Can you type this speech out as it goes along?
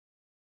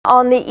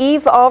On the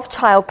eve of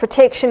Child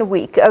Protection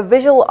Week, a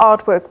visual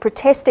artwork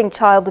protesting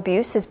child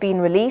abuse has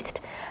been released.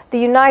 The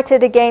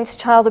United Against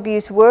Child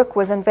Abuse work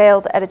was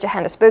unveiled at a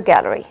Johannesburg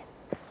gallery.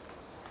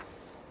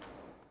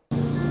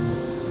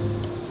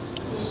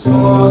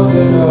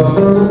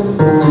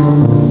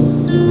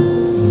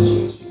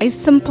 A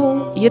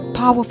simple yet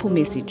powerful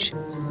message,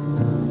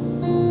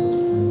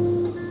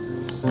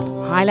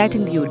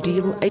 highlighting the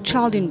ordeal a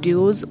child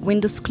endures when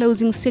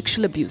disclosing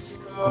sexual abuse.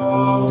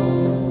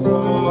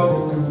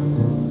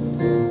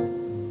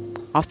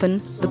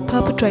 Often, the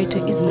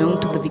perpetrator is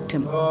known to the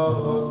victim,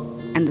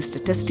 and the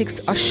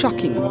statistics are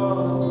shocking.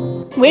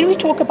 When we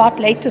talk about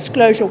late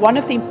disclosure, one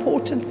of the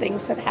important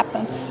things that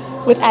happen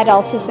with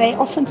adults is they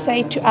often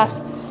say to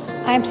us,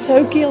 I am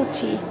so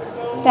guilty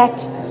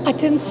that I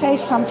didn't say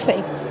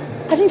something.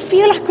 I didn't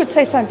feel I could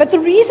say something, but the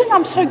reason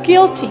I'm so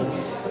guilty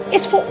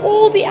is for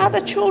all the other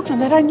children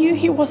that I knew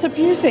he was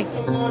abusing.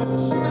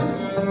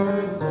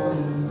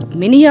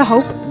 Many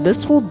hope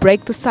this will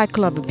break the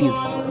cycle of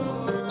abuse.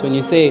 When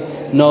you say,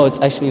 no, it's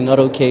actually not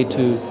okay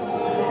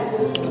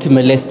to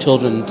molest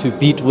children, to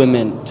beat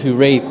women, to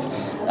rape,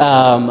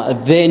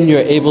 then you're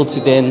able to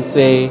then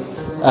say,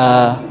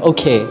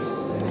 okay,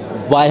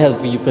 why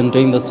have you been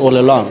doing this all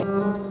along?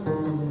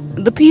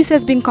 The piece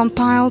has been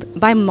compiled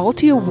by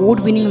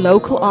multi-award-winning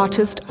local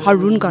artist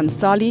Harun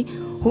Ghonsali,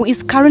 who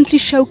is currently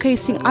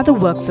showcasing other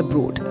works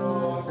abroad.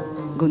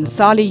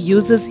 Ghonsali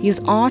uses his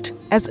art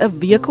as a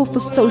vehicle for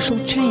social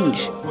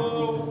change.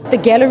 The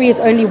gallery is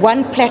only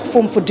one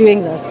platform for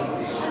doing this.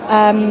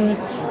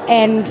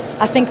 And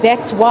I think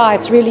that's why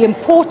it's really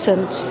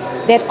important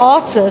that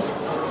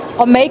artists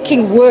are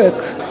making work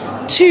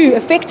to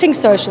affecting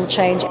social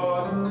change.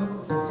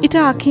 Ita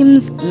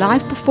Hakim's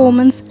live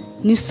performance,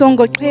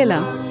 Nisongo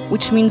Qela,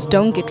 which means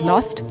don't get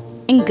lost,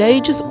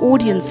 engages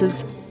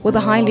audiences with the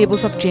high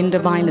levels of gender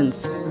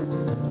violence.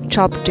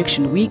 Child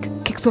Protection Week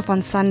kicks off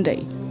on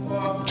Sunday.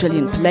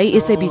 Gillian Pillay,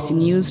 SABC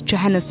News,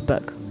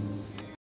 Johannesburg.